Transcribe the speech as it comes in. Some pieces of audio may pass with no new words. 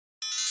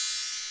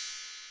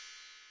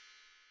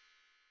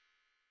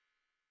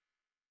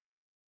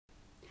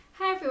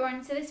Hi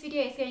everyone, so this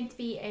video is going to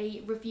be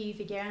a review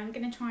video and I'm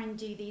going to try and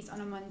do these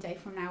on a Monday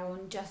from now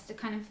on, just a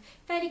kind of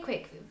fairly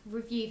quick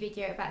review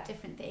video about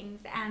different things,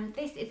 and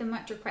this is a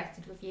much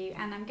requested review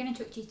and I'm going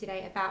to talk to you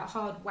today about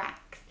hard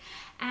wax.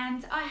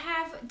 And I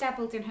have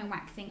dabbled in home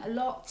waxing a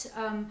lot.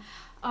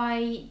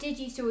 I did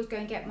used to always go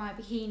and get my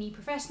bikini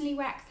professionally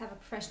waxed, have a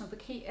professional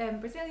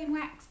Brazilian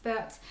wax,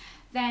 but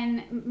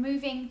then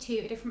moving to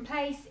a different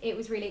place, it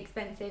was really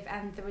expensive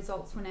and the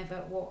results were never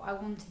what I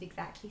wanted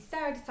exactly. So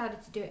I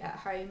decided to do it at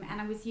home and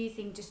I was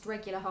using just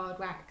regular hard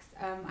wax.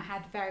 I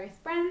had various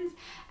brands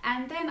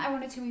and then I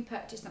wanted to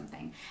repurchase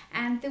something.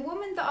 And the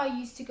woman that I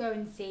used to go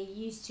and see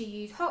used to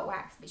use hot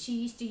wax, but she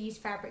used to use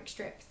fabric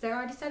strips. So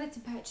I decided to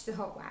purchase a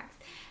hot wax.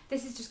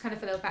 This is just kind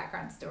of a little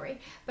background story,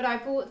 but I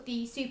bought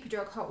the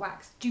Superdrug hot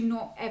wax. Do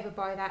not ever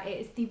buy that.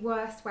 It is the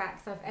worst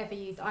wax I've ever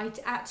used. I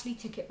actually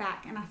took it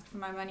back and asked for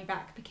my money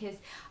back because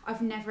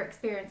I've never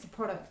experienced a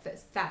product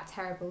that's that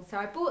terrible. So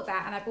I bought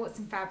that and I bought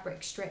some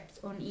fabric strips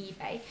on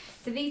eBay.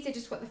 So these are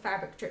just what the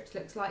fabric strips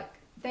looks like.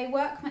 They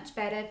work much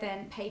better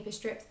than paper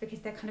strips because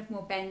they're kind of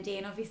more bendy,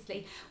 and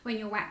obviously when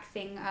you're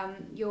waxing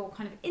your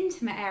kind of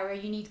intimate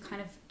area, you need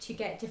kind of to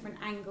get different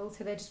angles,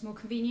 so they're just more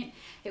convenient.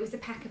 It was a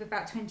pack of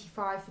about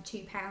 25 for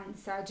 £2,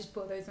 so I just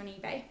bought those on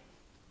eBay.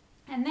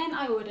 And then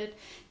I ordered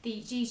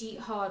the Gigi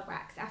hard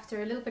wax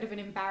after a little bit of an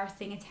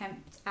embarrassing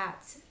attempt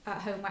at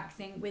home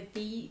waxing with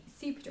the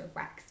Superdrug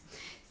wax.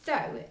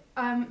 So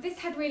this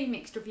had really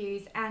mixed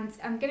reviews and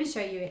I'm going to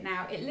show you it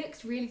now. It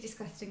looks really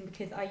disgusting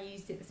because I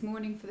used it this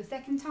morning for the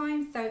second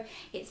time, so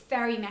it's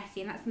very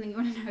messy, and that's something you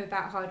want to know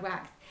about hard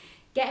wax.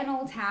 Get an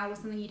old towel or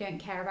something you don't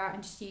care about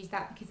and just use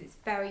that because it's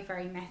very,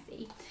 very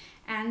messy.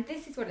 And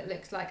this is what it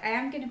looks like. I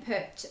am going to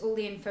put all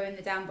the info in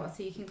the down bar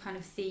so you can kind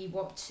of see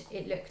what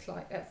it looked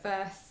like at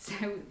first, so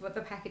what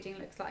the packaging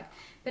looks like.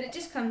 But it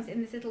just comes in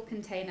this little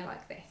container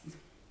like this.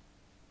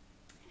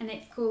 And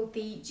it's called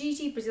the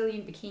Gigi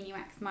Brazilian Bikini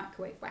Wax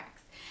Microwave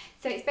Wax.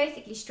 So it's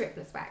basically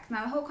stripless wax.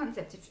 Now the whole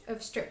concept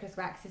of stripless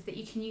wax is that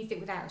you can use it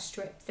without a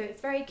strip. So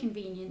it's very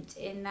convenient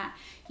in that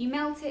you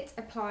melt it,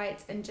 apply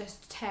it and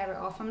just tear it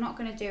off. I'm not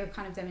going to do a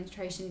kind of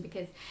demonstration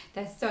because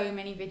there's so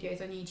many videos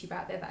on YouTube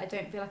out there that I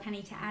don't feel like I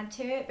need to add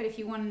to it. But if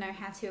you want to know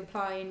how to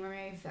apply and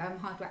remove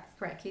hard wax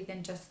correctly,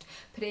 then just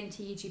put it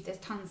into YouTube. There's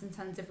tons and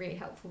tons of really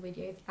helpful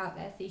videos out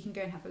there so you can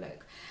go and have a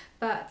look.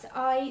 But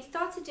I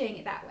started doing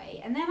it that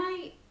way, and then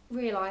I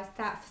realised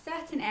that for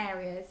certain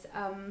areas,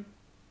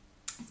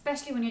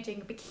 especially when you're doing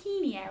a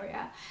bikini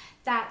area,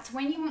 that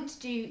when you want to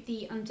do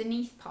the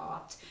underneath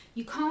part,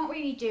 you can't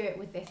really do it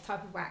with this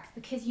type of wax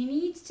because you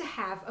need to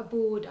have a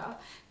border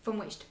from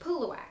which to pull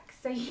the wax.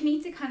 So you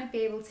need to kind of be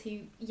able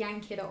to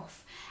yank it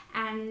off,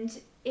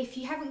 and if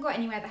you haven't got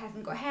anywhere that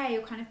hasn't got hair,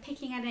 you're kind of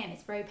picking at it and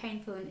it's very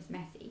painful and it's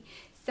messy.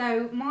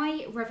 So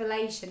my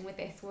revelation with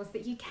this was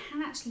that you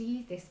can actually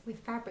use this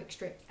with fabric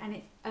strips and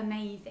it's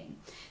amazing.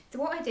 So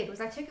what I did was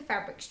I took a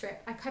fabric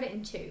strip, I cut it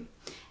in two,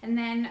 and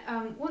then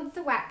once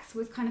the wax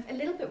was kind of a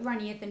little bit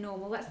runnier than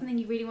normal, that's something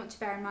you really want to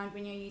bear in mind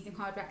when you're using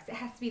hard wax. It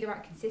has to be the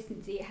right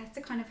consistency. It has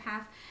to kind of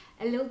have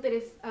a little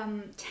bit of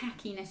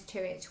tackiness to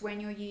it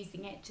when you're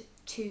using it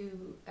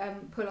to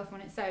pull off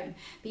on its own,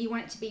 but you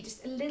want it to be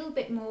just a little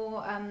bit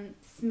more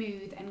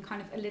smooth and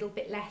kind of a little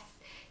bit less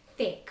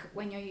thick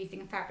when you're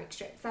using a fabric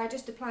strip. So I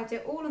just applied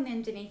it all on the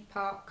underneath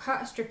part,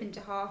 cut a strip into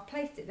half,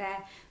 placed it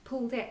there,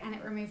 pulled it, and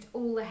it removed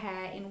all the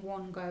hair in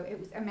one go. It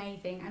was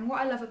amazing. And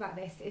what I love about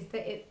this is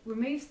that it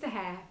removes the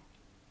hair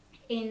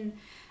in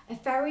a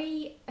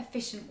very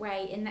efficient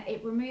way, in that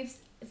it removes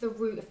the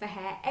root of the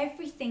hair.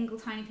 Every single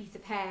tiny piece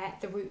of hair,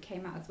 the root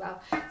came out as well.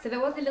 So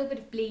there was a little bit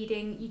of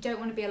bleeding. You don't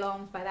want to be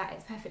alarmed by that.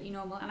 It's perfectly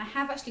normal. And I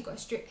have actually got a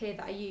strip here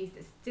that I use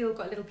that's still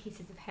got little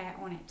pieces of hair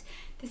on it.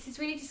 This is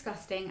really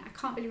disgusting. I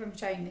can't believe I'm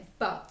showing this,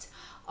 but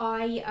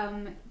I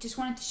just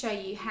wanted to show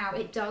you how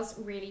it does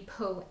really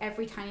pull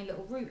every tiny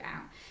little root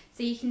out.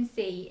 So you can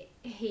see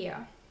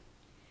here,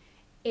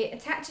 it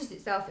attaches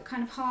itself, it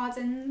kind of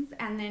hardens,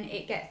 and then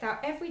it gets out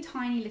every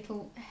tiny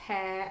little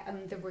hair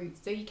and the roots.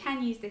 So you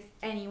can use this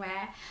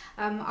anywhere.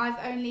 I've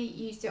only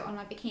used it on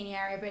my bikini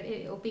area, but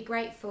it'll be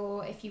great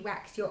for if you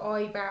wax your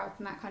eyebrows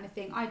and that kind of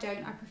thing. I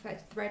don't, I prefer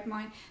to thread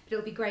mine, but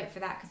it'll be great for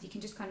that because you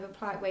can just kind of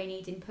apply it where you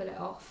need and pull it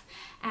off.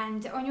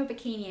 And on your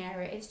bikini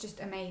area, it's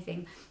just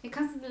amazing. It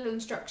comes with a little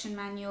instruction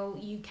manual.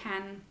 You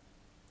can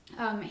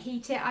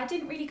heat it. I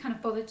didn't really kind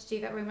of bother to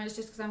do that very much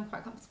just because I'm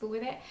quite comfortable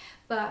with it,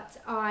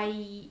 but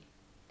I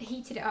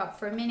heated it up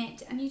for a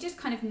minute and you just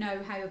kind of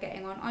know how you're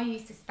getting on. I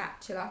used a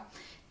spatula,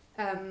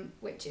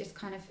 which is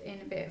kind of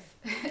in a bit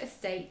of a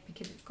state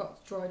because it's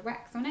got dried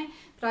wax on it,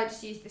 but I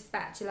just used the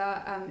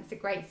spatula. It's a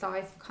great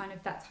size for kind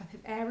of that type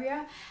of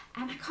area,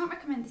 and I can't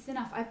recommend this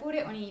enough. I bought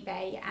it on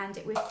eBay and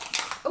it was,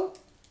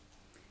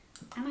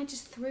 and I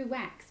just threw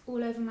wax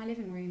all over my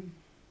living room.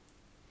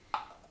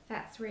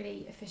 That's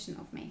really efficient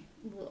of me.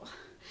 Ugh.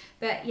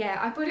 But yeah,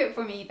 I bought it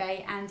from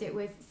eBay and it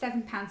was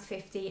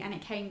 £7.50 and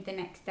it came the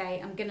next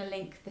day. I'm going to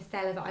link the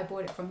seller that I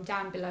bought it from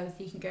down below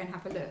so you can go and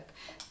have a look.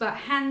 But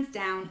hands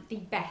down, the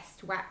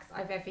best wax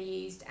I've ever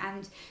used,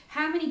 and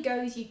how many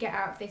goes you get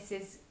out of this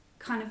is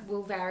kind of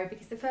will vary,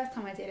 because the first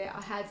time I did it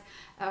I had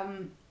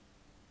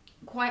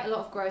quite a lot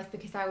of growth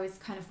because I was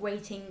kind of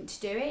waiting to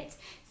do it.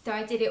 So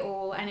I did it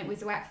all, and it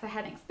was a wax I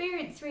hadn't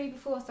experienced really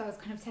before, so I was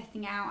kind of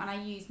testing out, and I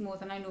used more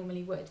than I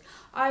normally would.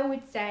 I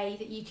would say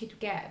that you could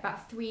get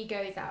about 3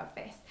 goes out of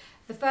this.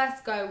 The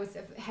first go was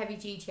a heavy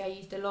Gigi, I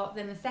used a lot.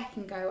 Then the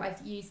second go I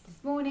used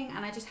this morning,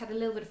 and I just had a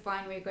little bit of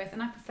fine regrowth,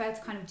 and I prefer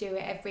to kind of do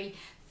it every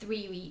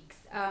 3 weeks.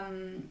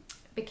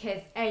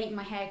 Because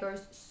my hair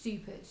grows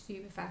super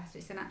fast.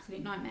 It's an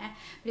absolute nightmare,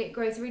 but it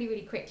grows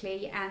really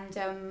quickly, and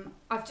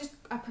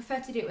I prefer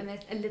to do it when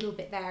there's a little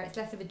bit there. It's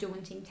less of a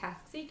daunting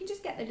task, so you can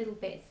just get the little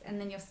bits and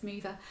then you're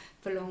smoother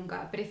for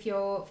longer. But if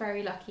you're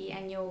very lucky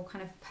and you're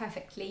kind of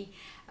perfectly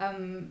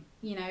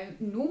you know,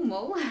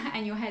 normal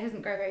and your hair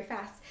doesn't grow very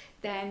fast,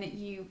 then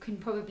you can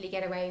probably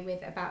get away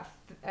with about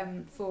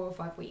 4 or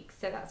 5 weeks.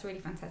 So that's really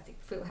fantastic.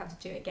 You'll have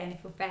to do it again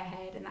if you're fair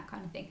haired and that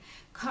kind of thing.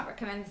 Can't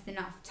recommend this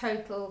enough.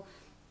 Total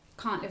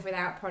can't live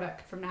without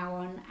product from now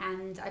on,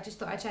 and I just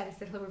thought I'd share this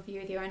little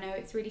review with you. I know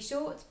it's really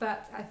short,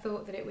 but I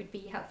thought that it would be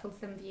helpful to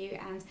some of you,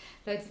 and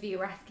loads of you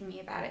were asking me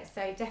about it.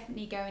 So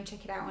definitely go and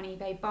check it out on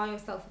eBay, buy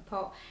yourself a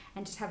pot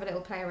and just have a little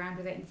play around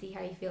with it and see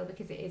how you feel,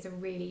 because it is a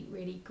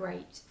really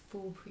great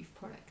foolproof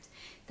product.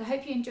 So I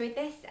hope you enjoyed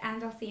this,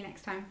 and I'll see you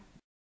next time.